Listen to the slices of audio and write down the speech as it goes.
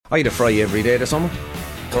I had a fry every day this summer,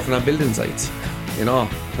 working on building sites. You know,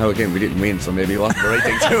 now again we didn't win, so maybe it wasn't the right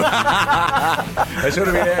thing to do. I should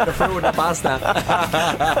have been there, the fruit and the pasta.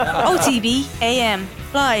 OTB AM,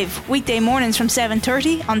 live weekday mornings from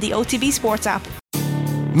 7:30 on the OTB Sports app.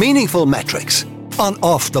 Meaningful metrics on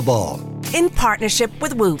Off the Ball. In partnership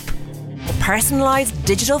with Whoop, the personalised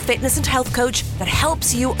digital fitness and health coach that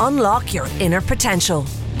helps you unlock your inner potential.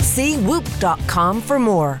 See whoop.com for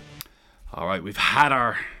more. All right, we've had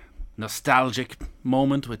our nostalgic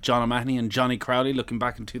moment with John O'Mahony and Johnny Crowley looking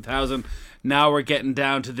back in 2000. Now we're getting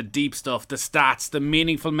down to the deep stuff, the stats, the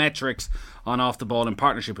meaningful metrics on Off the Ball in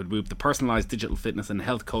partnership with Whoop, the personalised digital fitness and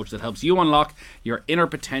health coach that helps you unlock your inner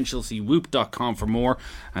potential. See whoop.com for more.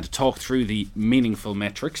 And to talk through the meaningful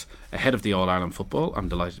metrics ahead of the All-Ireland football, I'm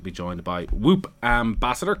delighted to be joined by Whoop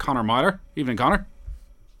ambassador Conor Myler. Evening, Conor.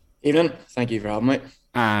 Evening. Thank you for having me.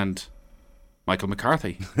 And Michael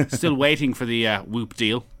McCarthy. Still waiting for the Whoop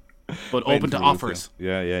deal, but open to offers.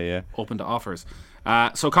 Yeah. Open to offers.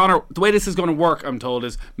 So Conor, the way this is going to work, I'm told,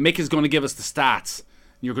 is Mick is going to give us the stats.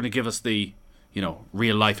 You're going to give us the,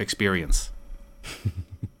 real life experience.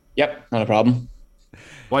 Yep, not a problem.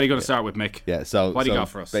 What are you going to start with, Mick? Yeah, so what do you got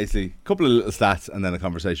for us? Basically, a couple of little stats and then a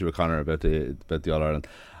conversation with Conor about the All Ireland.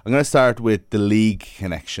 I'm going to start with the league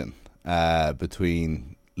connection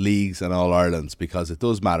between leagues and All Irelands, because it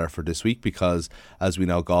does matter for this week, because as we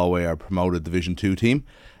know, Galway are promoted Division 2 team.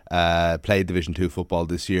 Played Division 2 football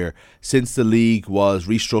this year. Since the league was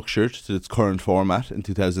restructured to its current format in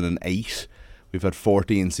 2008, we've had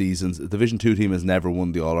 14 seasons. The Division 2 team has never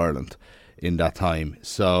won the All-Ireland in that time.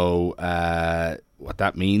 So what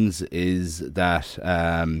that means is that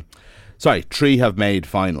 3 have made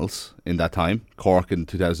finals in that time. Cork in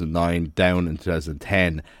 2009, Down in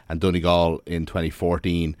 2010 and Donegal in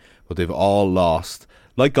 2014, but they've all lost.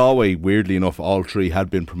 Like Galway, weirdly enough, all 3 had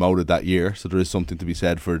been promoted that year, so there is something to be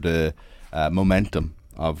said for the momentum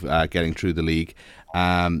of getting through the league.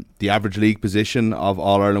 The average league position of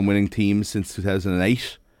All-Ireland winning teams since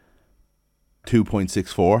 2008,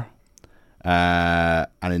 2.64.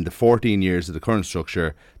 And in the 14 years of the current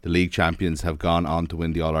structure, the league champions have gone on to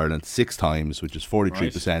win the All-Ireland 6 times, which is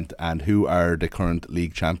 43%. Right. And who are the current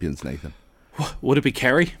league champions, Nathan? Would it be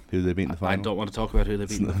Kerry? Who they beat in the final? I don't want to talk about who they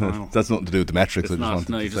beat in the final. That's nothing to do with the metrics. You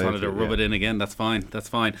just wanted to rub it in again. That's fine.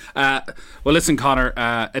 Well, listen, Conor,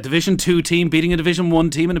 a Division 2 team beating a Division 1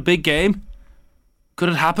 team in a big game. Could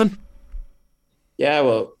it happen? Yeah,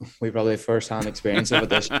 well, we probably have first-hand experience of it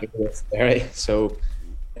this year with Derry, so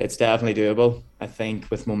it's definitely doable. I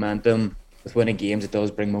think with momentum, with winning games, it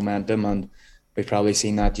does bring momentum, and we've probably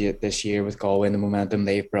seen that this year with Galway and the momentum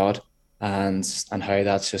they've brought. And how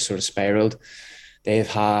that's just sort of spiraled. They've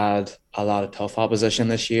had a lot of tough opposition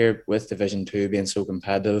this year, with Division 2 being so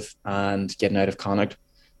competitive and getting out of Connacht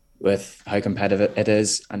with how competitive it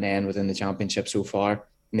is, and then within the championship so far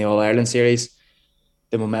in the All-Ireland series.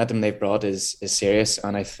 The momentum they've brought is serious,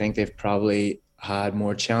 and I think they've probably had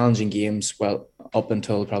more challenging games, well, up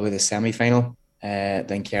until probably the semi-final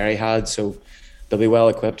than Kerry had, so they'll be well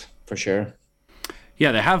equipped for sure.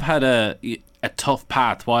 Yeah, they have had a tough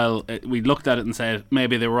path. While we looked at it and said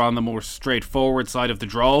maybe they were on the more straightforward side of the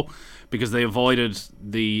draw, because they avoided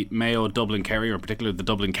the Mayo Dublin Kerry, or particularly the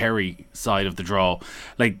Dublin Kerry side of the draw.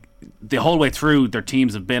 Like, the whole way through, their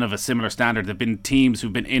teams have been of a similar standard. They've been teams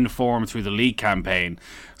who've been in form through the league campaign.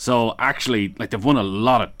 So actually, like, they've won a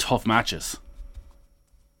lot of tough matches.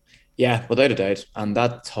 Yeah, without a doubt. And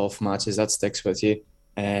that tough matches, that sticks with you.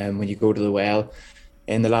 When you go to the well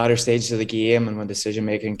in the latter stages of the game, and when decision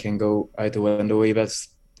making can go out the window a wee bit,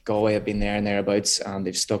 Galway have been there and thereabouts, and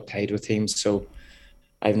they've stuck tight with teams. So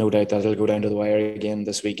I have no doubt that it'll go down to the wire again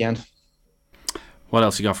this weekend. What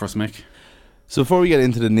else you got for us, Mick? So before we get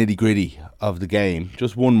into the nitty gritty of the game,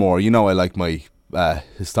 just one more. You know I like my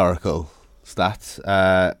historical stats,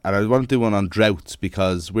 and I want to do one on droughts,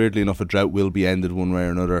 because weirdly enough a drought will be ended one way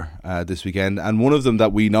or another this weekend, and one of them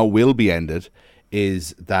that we know will be ended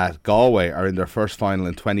is that Galway are in their first final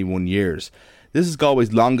in 21 years. This is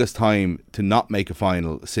Galway's longest time to not make a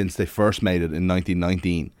final since they first made it in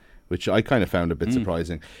 1919, which I kind of found a bit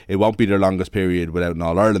surprising. It won't be their longest period without an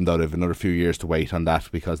All-Ireland, though. They have another few years to wait on that,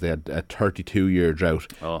 because they had a 32-year drought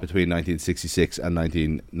between 1966 and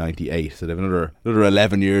 1998. So they have another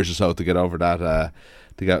 11 years or so to get over that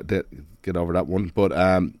get over that one. But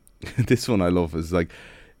this one I love is like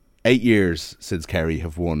 8 years since Kerry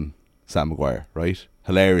have won Sam Maguire, right?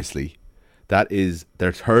 Hilariously, that is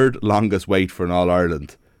their third longest wait for an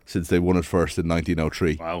All-Ireland since they won it first in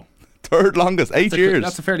 1903. Wow. Third longest, 8 years.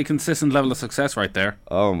 That's a fairly consistent level of success right there.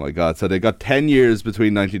 Oh my God. So they got 10 years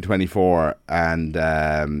between 1924 and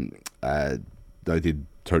 1930.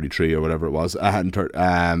 33 or whatever it was, and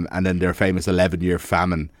then their famous 11-year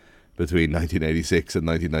famine between 1986 and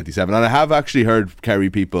 1997. And I have actually heard Kerry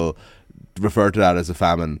people refer to that as a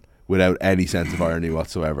famine without any sense of irony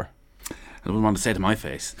whatsoever. I wouldn't want to say it to my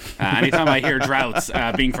face. Anytime I hear droughts,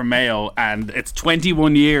 being from Mayo, and it's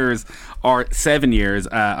 21 years or 7 years,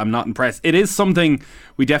 I'm not impressed. It is something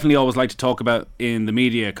we definitely always like to talk about in the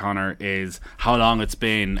media, Conor, is how long it's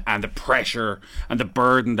been and the pressure and the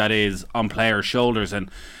burden that is on players' shoulders. And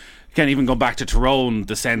again, even go back to Tyrone,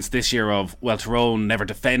 the sense this year of, well, Tyrone never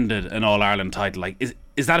defended an All-Ireland title. Like,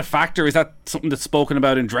 is that a factor? Is that something that's spoken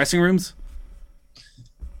about in dressing rooms?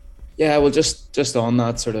 Yeah, well, just on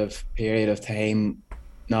that sort of period of time,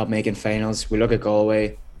 not making finals, we look at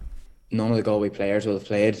Galway. None of the Galway players will have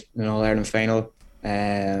played in an All-Ireland final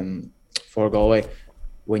for Galway.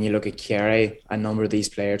 When you look at Kerry, a number of these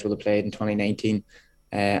players will have played in 2019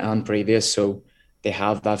 and previous, so they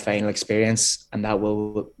have that final experience, and that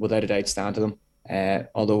will, without a doubt, stand to them.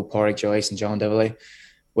 Although Pádraig Joyce and John Devilly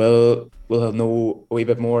will have know a wee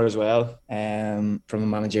bit more as well from a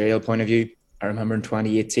managerial point of view. I remember in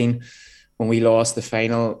 2018 when we lost the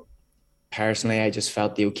final, personally, I just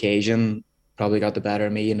felt the occasion probably got the better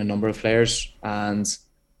of me and a number of players, and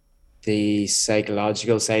the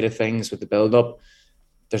psychological side of things with the build-up,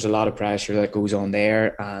 there's a lot of pressure that goes on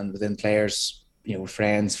there, and within players, you know,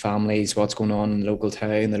 friends, families, what's going on in the local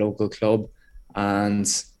town, the local club,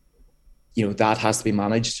 and you know, that has to be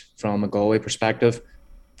managed from a Galway perspective.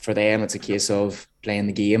 For them, it's a case of playing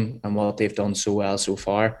the game and what they've done so well so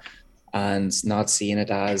far, and not seeing it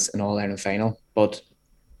as an All-Ireland final, but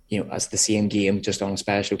you know, as the same game, just on a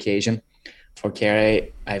special occasion. For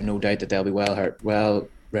Kerry, I have no doubt that they'll be well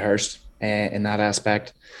rehearsed in that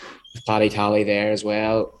aspect. With Paddy Tally there as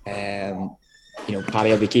well, you know, Paddy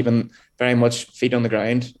will be keeping very much feet on the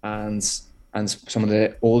ground, and some of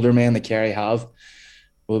the older men that Kerry have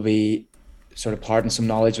will be sort of parting some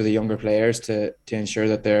knowledge with the younger players to ensure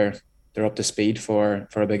that they're up to speed for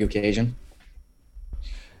a big occasion.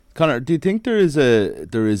 Conor, do you think there is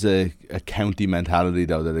a county mentality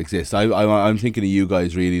though that exists? I'm thinking of you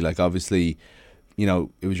guys really, like obviously, you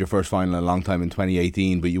know, it was your first final in a long time in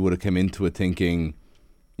 2018, but you would have come into it thinking,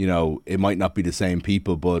 you know, it might not be the same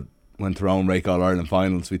people, but when Tyrone rake All-Ireland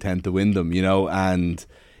finals, we tend to win them, you know, and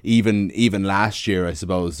even last year, I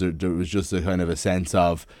suppose, there was just a kind of a sense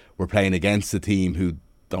of we're playing against a team who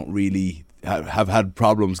don't really have had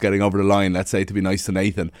problems getting over the line, let's say, to be nice to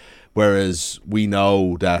Nathan. Whereas we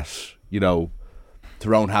know that, you know,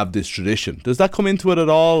 Tyrone have this tradition. Does that come into it at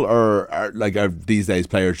all? Or are these days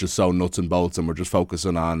players just so nuts and bolts and we're just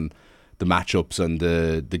focusing on the matchups and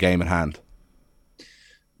the game at hand?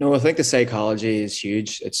 No, I think the psychology is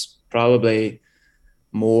huge. It's probably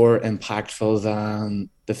more impactful than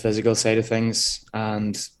the physical side of things,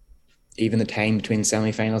 and even the time between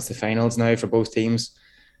semi-finals to finals now for both teams.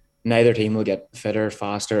 Neither team will get fitter,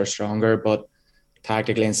 faster or stronger, but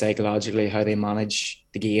tactically and psychologically, how they manage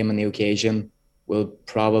the game and the occasion will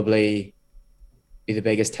probably be the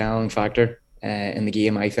biggest telling factor in the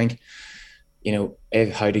game, I think. You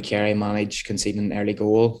know, how do Kerry manage conceding an early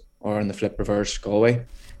goal, or in the flip reverse, Galway?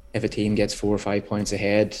 If a team gets 4 or 5 points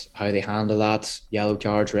ahead, how they handle that, yellow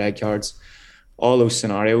cards, red cards, all those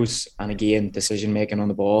scenarios. And again, decision making on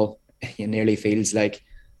the ball, it nearly feels like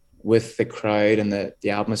with the crowd and the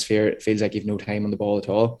atmosphere, it feels like you've no time on the ball at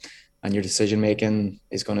all. And your decision making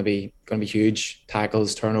is going to be huge.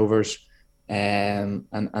 Tackles, turnovers, and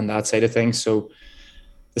that side of things. So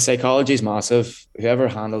the psychology is massive. Whoever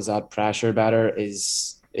handles that pressure better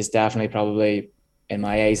is definitely probably, in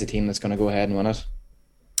my eyes, the team that's going to go ahead and win it.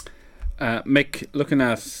 Mick, looking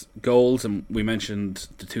at goals, and we mentioned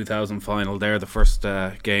the 2000 final there, the first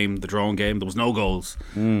game, the drawn game, there was no goals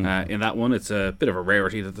in that one. It's a bit of a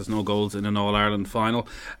rarity that there's no goals in an All-Ireland final.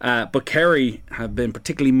 But Kerry have been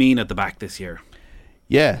particularly mean at the back this year.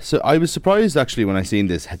 Yeah, so I was surprised actually when I seen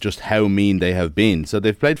this, just how mean they have been. So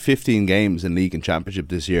they've played 15 games in league and championship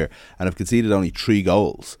this year and have conceded only 3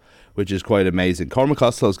 goals, which is quite amazing. Cormac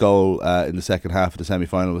Costello's goal in the second half of the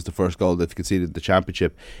semi-final was the first goal they've conceded in the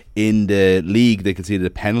championship. In the league, they conceded a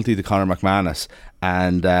penalty to Conor McManus,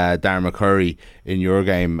 and Darren McCurry in your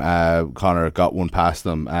game, Conor, got one past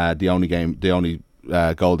them. The only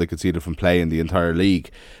goal they conceded from play in the entire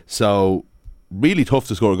league. So really tough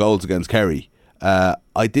to score goals against Kerry.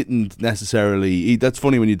 I didn't necessarily. That's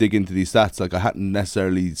funny when you dig into these stats. Like, I hadn't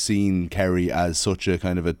necessarily seen Kerry as such a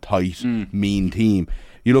kind of a tight, mean team.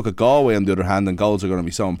 You look at Galway on the other hand, and goals are going to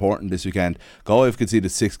be so important this weekend. Galway have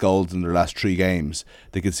conceded 6 goals in their last 3 games.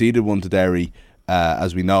 They conceded 1 to Derry,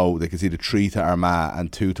 as we know. They conceded 3 to Armagh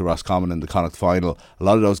and 2 to Roscommon in the Connacht final. A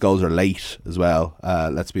lot of those goals are late as well,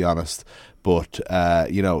 let's be honest. but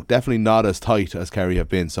definitely not as tight as Kerry have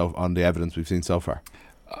been so on the evidence we've seen so far.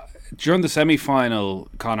 During the semi-final,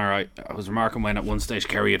 Conor, I was remarking when at one stage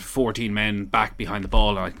Kerry had 14 men back behind the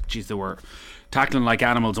ball. They were tackling like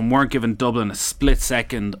animals and weren't giving Dublin a split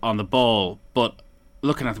second on the ball. But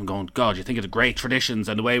looking at them going, God, you think of the great traditions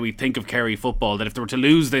and the way we think of Kerry football, that if they were to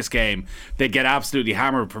lose this game, they'd get absolutely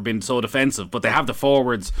hammered for being so defensive. But they have the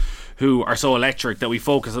forwards who are so electric that we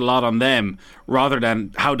focus a lot on them rather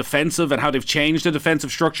than how defensive and how they've changed the defensive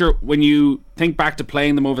structure. When you think back to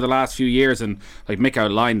playing them over the last few years, and like Mick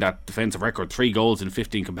outlined, that defensive record, 3 goals in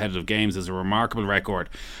 15 competitive games, is a remarkable record.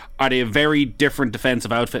 Are they a very different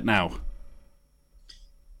defensive outfit now?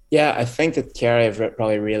 Yeah, I think that Kerry have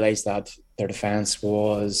probably realised that their defence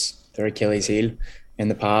was their Achilles heel in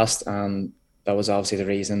the past, and that was obviously the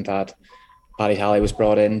reason that Paddy Talley was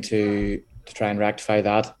brought in to try and rectify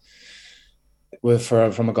that.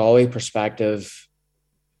 From a Galway perspective,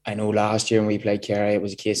 I know last year when we played Kerry, it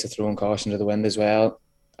was a case of throwing caution to the wind as well,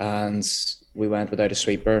 and we went without a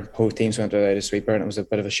sweeper. Both teams went without a sweeper, and it was a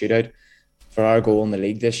bit of a shootout. For our goal in the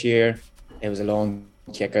league this year, it was a long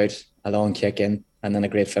kick out, a long kick in, and then a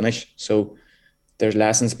great finish. So there's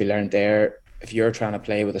lessons to be learned there. If you're trying to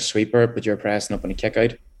play with a sweeper but you're pressing up on a kick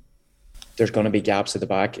out, there's going to be gaps at the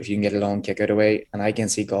back if you can get a long kick out away. And I can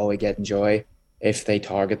see Galway getting joy if they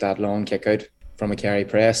target that long kick out from a Kerry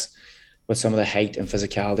press with some of the height and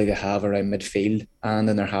physicality they have around midfield and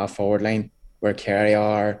in their half forward line, where Kerry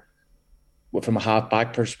are, from a half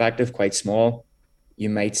back perspective, quite small.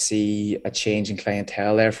 You might see a change in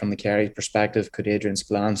clientele there from the Kerry perspective. Could Adrian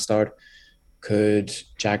Spillane start? Could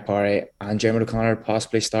Jack Parry and Dermot O'Connor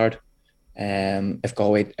possibly start? If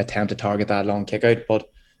Galway attempt to target that long kick out. But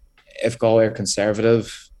if Galway are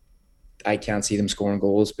conservative, I can't see them scoring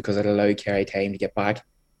goals because it'll allow Kerry time to get back.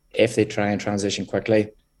 If they try and transition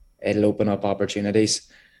quickly, it'll open up opportunities.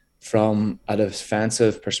 From a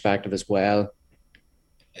defensive perspective as well,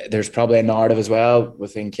 there's probably a narrative as well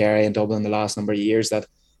within Kerry and Dublin the last number of years that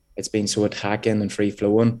it's been so attacking and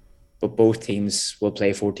free-flowing, but both teams will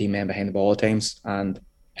play 14 men behind the ball at times, and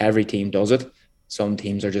every team does it. Some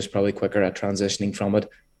teams are just probably quicker at transitioning from it,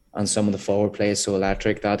 and some of the forward play is so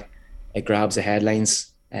electric that it grabs the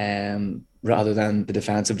headlines rather than the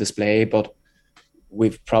defensive display. But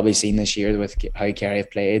we've probably seen this year with how Kerry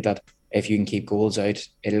have played that if you can keep goals out,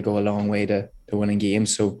 it'll go a long way to winning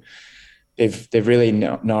games. So they've really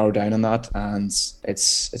narrowed down on that, and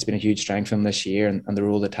it's been a huge strength for them this year, and the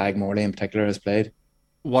role that Tadhg Morley in particular has played.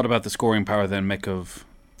 What about the scoring power then, Mick, of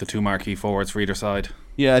the two marquee forwards for either side?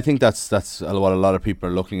 Yeah, I think that's what a lot of people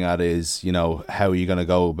are looking at is, how are you going to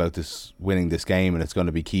go about winning this game? And it's going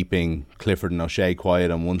to be keeping Clifford and O'Shea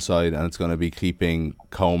quiet on one side, and it's going to be keeping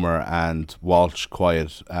Comer and Walsh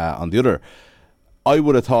quiet on the other. I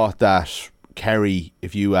would have thought that Kerry,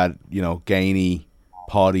 if you had, Gainey,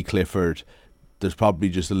 Paddy, Clifford, there's probably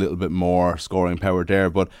just a little bit more scoring power there.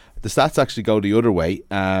 But the stats actually go the other way.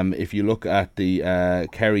 If you look at the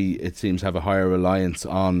Kerry, it seems to have a higher reliance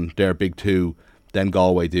on their big two than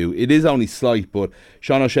Galway do. It is only slight, but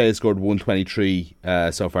Sean O'Shea has scored 123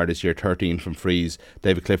 so far this year, 13 from frees.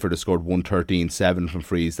 David Clifford has scored 113, 7 from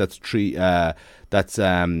frees. That's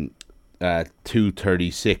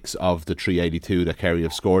 236 of the 382 that Kerry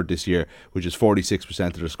have scored this year, which is 46%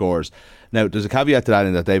 of their scores. Now, there's a caveat to that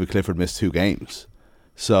in that David Clifford missed 2 games.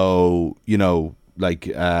 So,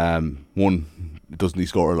 one, doesn't he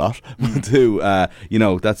score a lot? But 2,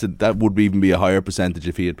 that would even be a higher percentage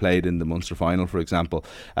if he had played in the Munster final, for example.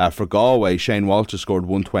 For Galway, Shane Walsh has scored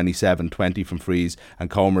 127, 20 from frees, and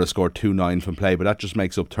Comer has scored 2-9 from play, but that just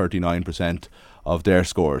makes up 39% of their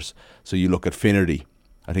scores. So you look at Finnerty,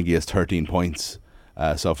 I think he has 13 points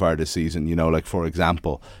so far this season. For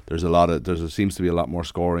example, there seems to be a lot more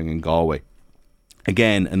scoring in Galway.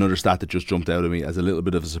 Again, another stat that just jumped out at me as a little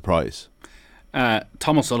bit of a surprise.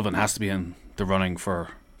 Tom O'Sullivan has to be in the running for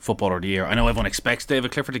Footballer of the Year. I know everyone expects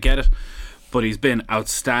David Clifford to get it, but he's been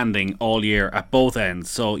outstanding all year at both ends.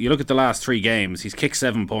 So you look at the last 3 games, he's kicked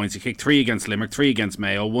 7 points. He kicked 3 against Limerick, 3 against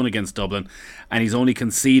Mayo, 1 against Dublin, and he's only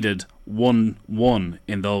conceded 1-1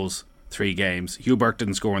 in those 3 games. Hugh Burke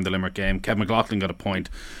didn't score in the Limerick game. Kevin McLaughlin got a point,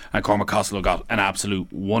 and Cormac Costello got an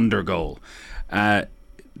absolute wonder goal.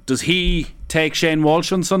 Does he take Shane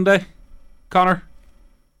Walsh on Sunday, Conor?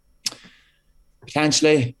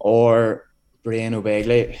 Potentially, or Brian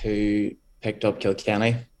O'Begley, who picked up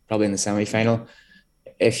Kilkenny probably in the semi-final.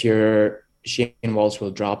 If you're Shane Walsh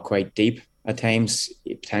will drop quite deep at times,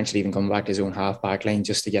 potentially even come back to his own half-back line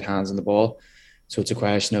just to get hands on the ball. So it's a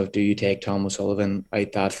question of, do you take Tom O'Sullivan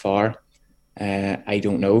out that far? I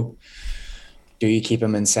don't know. Do you keep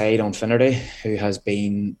him inside on Finnerty, who has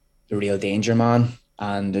been the real danger man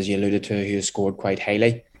and as you alluded to, he scored quite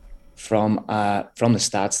highly. From the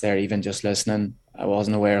stats there, even just listening, I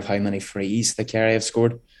wasn't aware of how many frees the Kerry have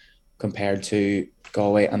scored compared to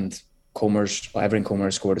Galway, and everything Comer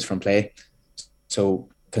has scored is from play. So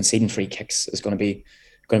conceding free kicks is going to be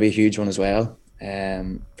a huge one as well.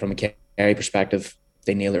 From a Kerry perspective,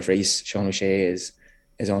 they nail their frees. Sean O'Shea is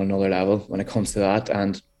on another level when it comes to that.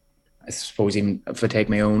 And I suppose even if I take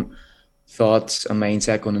my own thoughts and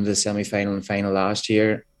mindset going into the semi-final and final last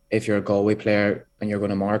year, if you're a Galway player and you're going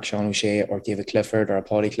to mark Sean O'Shea or David Clifford or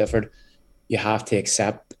Paddy Clifford, you have to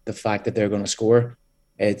accept the fact that they're going to score.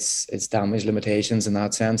 It's damage limitations in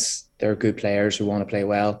that sense. They're good players who want to play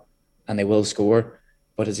well and they will score.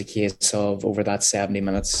 But it's a case of over that 70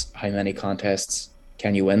 minutes, how many contests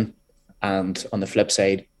can you win? And on the flip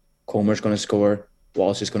side, Comer's going to score,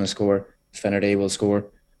 Walsh is going to score, Finnerty will score.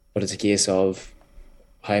 But it's a case of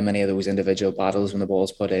how many of those individual battles when the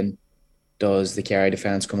ball's put in does the Kerry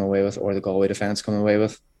defence come away with or the Galway defence come away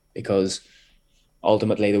with? Because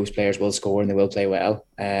ultimately those players will score and they will play well.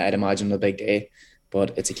 I'd imagine on a big day,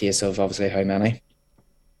 but it's a case of obviously how many.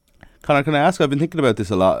 Conor, can I ask, I've been thinking about this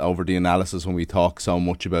a lot over the analysis when we talk so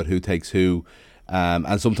much about who takes who,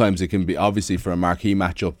 and sometimes it can be, obviously for a marquee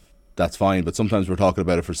matchup, that's fine, but sometimes we're talking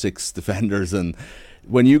about it for 6 defenders. And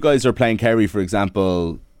when you guys are playing Kerry, for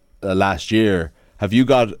example, last year, have you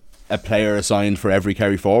got a player assigned for every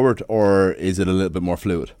Kerry forward, or is it a little bit more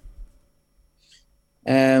fluid?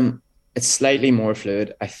 It's slightly more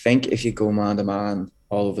fluid. I think if you go man-to-man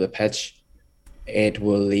all over the pitch, it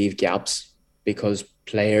will leave gaps because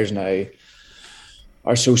players now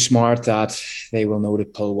are so smart that they will know to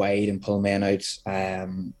pull wide and pull men out.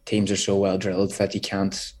 Teams are so well drilled that you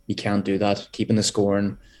can't do that. Keeping that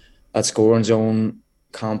scoring zone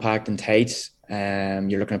compact and tight.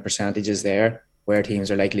 You're looking at percentages there where teams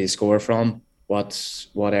are likely to score from, what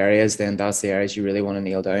areas, then that's the areas you really want to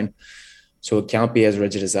nail down. So it can't be as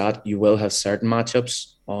rigid as that. You will have certain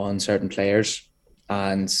matchups on certain players,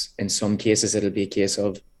 and in some cases it'll be a case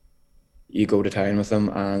of you go to town with them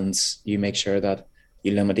and you make sure that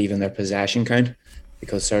you limit even their possession count,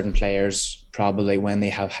 because certain players probably when they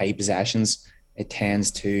have high possessions it tends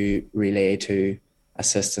to relay to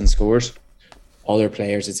assists and scores. Other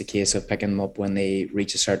players, it's a case of picking them up when they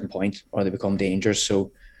reach a certain point or they become dangerous.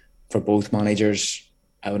 So for both managers,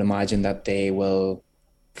 I would imagine that they will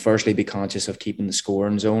firstly be conscious of keeping the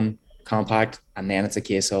scoring zone compact, and then it's a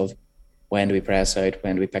case of when do we press out,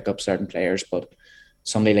 when do we pick up certain players. But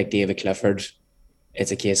somebody like David Clifford,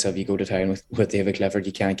 it's a case of you go to town with David Clifford,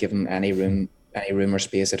 you can't give him any room or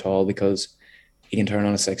space at all, because he can turn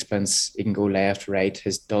on a sixpence, he can go left, right,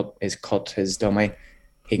 his cut, his dummy,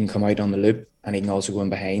 he can come out on the loop, and he can also go in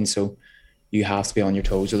behind. So you have to be on your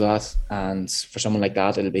toes with that. And for someone like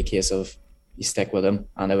that, it'll be a case of you stick with him.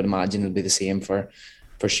 And I would imagine it'll be the same for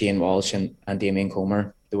Shane Walsh and Damien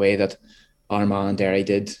Comer. The way that Armagh and Derry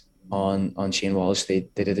did on Shane Walsh, they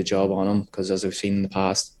did a job on him, because as I've seen in the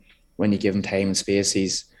past, when you give him time and space,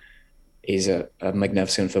 he's a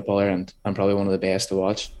magnificent footballer and probably one of the best to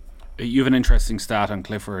watch. You have an interesting stat on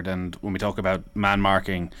Clifford, and when we talk about man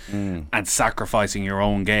marking and sacrificing your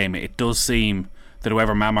own game, it does seem that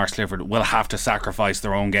whoever man marks Clifford will have to sacrifice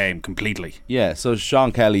their own game completely. Yeah, so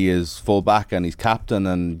Sean Kelly is full back and he's captain,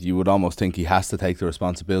 and you would almost think he has to take the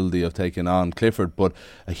responsibility of taking on Clifford, but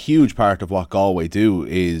a huge part of what Galway do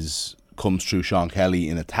comes through Sean Kelly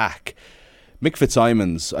in attack. Mick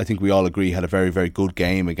Fitzsimons, I think we all agree, had a very, very good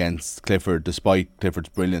game against Clifford, despite Clifford's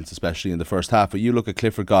brilliance, especially in the first half. But you look at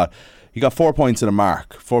Clifford, he got 4 points in a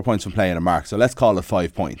mark, 4 points from play in a mark, so let's call it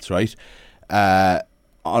 5 points, right?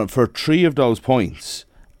 For 3 of those points,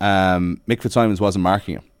 Mick Fitzsimons wasn't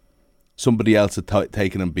marking him. Somebody else had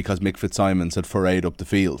taken him because Mick Fitzsimons had forayed up the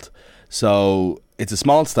field. So it's a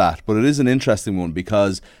small stat, but it is an interesting one,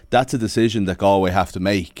 because that's a decision that Galway have to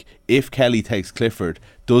make. If Kelly takes Clifford,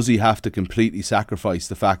 does he have to completely sacrifice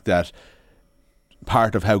the fact that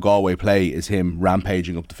part of how Galway play is him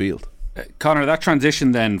rampaging up the field? Conor, that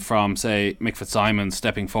transition then from, say, Mick Fitzsimons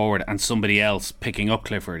stepping forward and somebody else picking up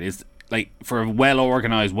Clifford is, like, for a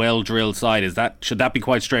well-organised, well-drilled side, should that be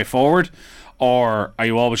quite straightforward? Or are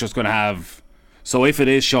you always just going to have... So if it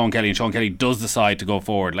is Sean Kelly and Sean Kelly does decide to go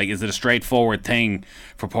forward, like, is it a straightforward thing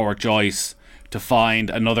for Pádraic Joyce to find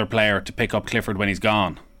another player to pick up Clifford when he's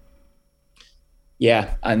gone?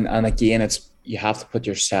 Yeah, and again, you have to put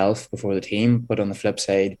yourself before the team. But on the flip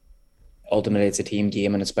side, ultimately it's a team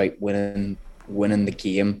game, and it's about winning the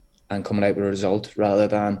game and coming out with a result, rather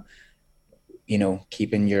than,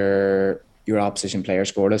 keeping your opposition player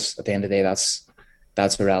scoreless. At the end of the day,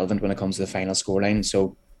 that's irrelevant when it comes to the final scoreline.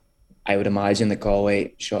 So I would imagine that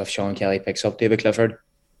Galway, if Sean Kelly picks up David Clifford,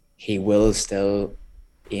 he will still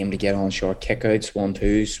aim to get on short kickouts,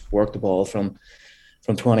 1-2s, work the ball from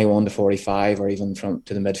 21 to 45, or even from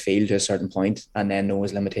to the midfield to a certain point, and then know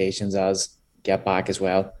his limitations as get back as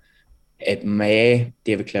well.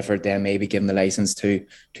 David Clifford then may be given the license to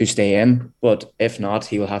stay in, but if not,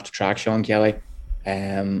 he will have to track Sean Kelly,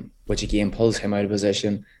 which again pulls him out of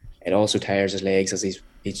position. It also tires his legs as he's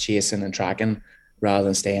chasing and tracking rather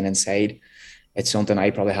than staying inside. It's something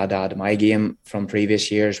I probably had to add to my game from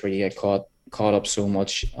previous years, where you get caught up so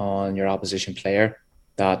much on your opposition player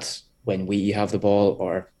that when we have the ball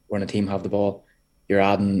or when a team have the ball, you're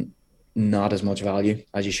adding not as much value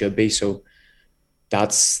as you should be. So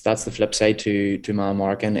that's the flip side to man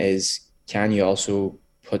marking, is can you also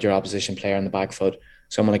put your opposition player on the back foot?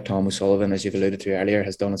 Someone like Tom O'Sullivan, as you've alluded to earlier,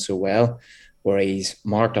 has done it so well, where he's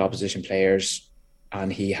marked opposition players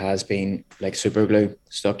and he has been like super glue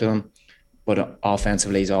stuck to them. But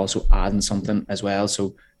offensively, he's also adding something as well.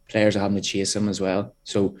 So players are having to chase him as well.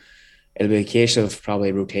 So it'll be a case of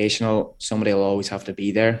probably rotational. Somebody will always have to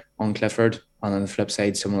be there on Clifford. And on the flip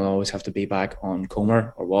side, someone will always have to be back on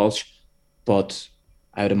Comer or Walsh. But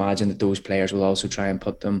I would imagine that those players will also try and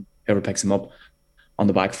put them, whoever picks them up, on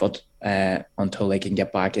the back foot until they can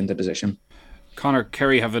get back into position. Conor,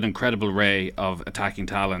 Kerry have an incredible array of attacking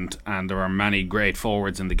talent, and there are many great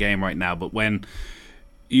forwards in the game right now. But when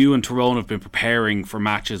you and Tyrone have been preparing for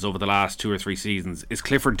matches over the last 2 or 3 seasons, is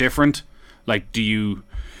Clifford different? Like, do you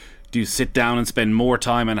sit down and spend more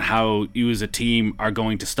time on how you as a team are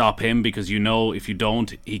going to stop him, because you know if you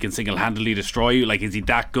don't, he can single-handedly destroy you? Like, is he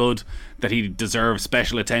that good that he deserves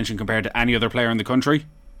special attention compared to any other player in the country?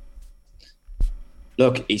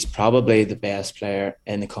 Look, he's probably the best player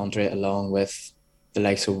in the country, along with the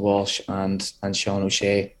likes of Walsh and Sean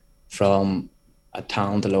O'Shea from a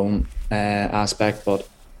talent alone aspect. But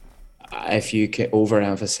if you can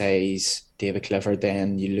overemphasise David Clifford,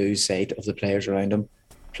 then you lose sight of the players around him.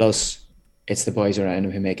 Plus, it's the boys around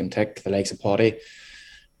him who make him tick, the likes of Potty,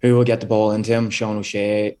 who will get the ball into him. Sean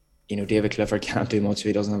O'Shea, David Clifford can't do much if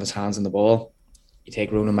he doesn't have his hands on the ball. You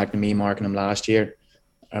take Ronan McNamee marking him last year.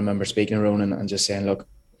 I remember speaking to Ronan and just saying, look,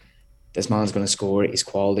 this man's going to score. He's a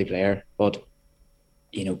quality player. But,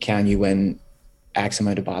 can you win X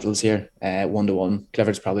amount of battles here? 1-1.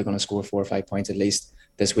 Clifford's probably going to score 4 or 5 points at least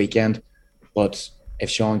this weekend. But if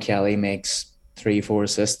Sean Kelly makes 3-4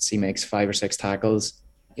 assists, he makes 5 or 6 tackles,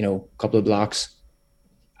 a couple of blocks,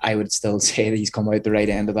 I would still say that he's come out the right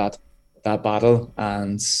end of that battle,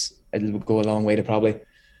 and it'll go a long way to probably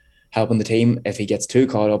helping the team. If he gets too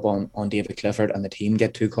caught up on David Clifford and the team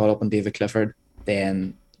get too caught up on David Clifford,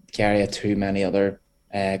 then Kerry have too many other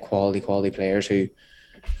quality players who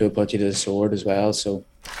will put you to the sword as well. So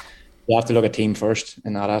you have to look at team first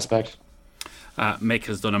in that aspect. Mick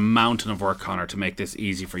has done a mountain of work, Conor, to make this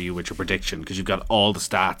easy for you with your prediction, because you've got all the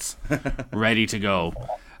stats ready to go.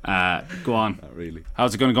 Go on. Not really.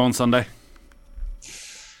 How's it going to go on Sunday?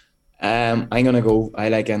 I'm going to go, I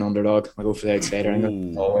like an underdog. I'll go for the outsider. I'm going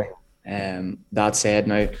to Galway. That said,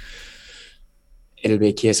 now, it'll be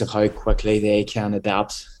a case of how quickly they can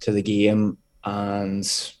adapt to the game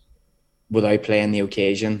and without playing the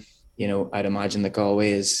occasion. I'd imagine that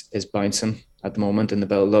Galway is bouncing at the moment in the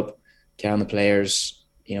build-up. Can the players,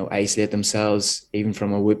 isolate themselves, even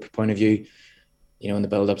from a Whoop point of view? In the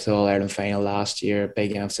build-up to the All-Ireland final last year,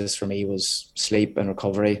 big emphasis for me was sleep and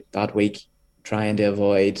recovery that week, trying to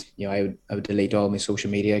avoid, I would delete all my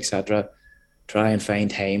social media, etc. Try and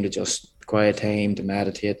find time to just quiet time, to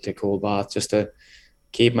meditate, to cold bath, just to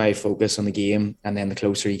keep my focus on the game. And then the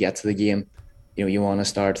closer you get to the game, you want to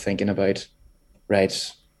start thinking about,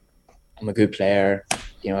 right, I'm a good player,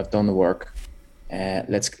 I've done the work.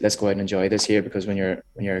 Let's go out and enjoy this here, because when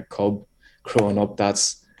you're a cub growing up,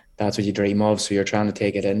 that's what you dream of. So you're trying to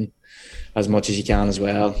take it in as much as you can as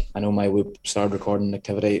well. I know my Whoop started recording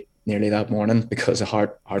activity nearly that morning because the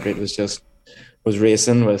heart rate was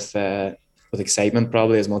racing with excitement,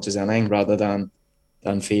 probably as much as anything, rather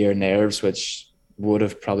than fear and nerves, which would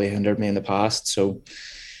have probably hindered me in the past. So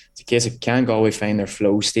it's a case of, can Galway find their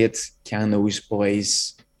flow state? Can those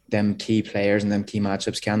boys, them key players and them key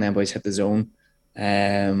matchups, can them boys hit the zone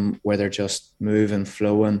where they're just moving,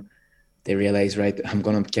 flowing? They realise, right, I'm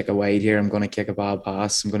going to kick a wide here, I'm going to kick a bad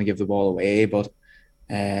pass, I'm going to give the ball away. But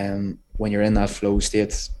when you're in that flow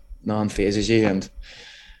state, none phases you. And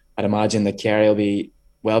I'd imagine that Kerry will be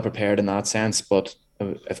well prepared in that sense. But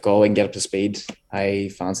if Galway can get up to speed,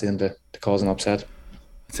 I fancy them to cause an upset.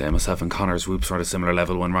 I'd say myself and Conor's Whoops were at a similar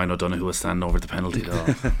level when Ryan O'Donoghue was standing over the penalty though.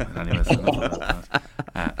 Anyways,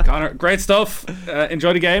 Conor, great stuff.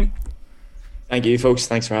 Enjoy the game. Thank you, folks.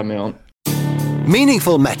 Thanks for having me on.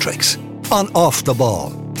 Meaningful metrics on Off the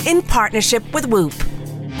Ball. In partnership with Whoop.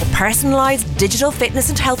 the personalised digital fitness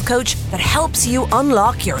and health coach that helps you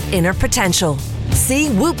unlock your inner potential. See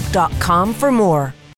Whoop.com for more.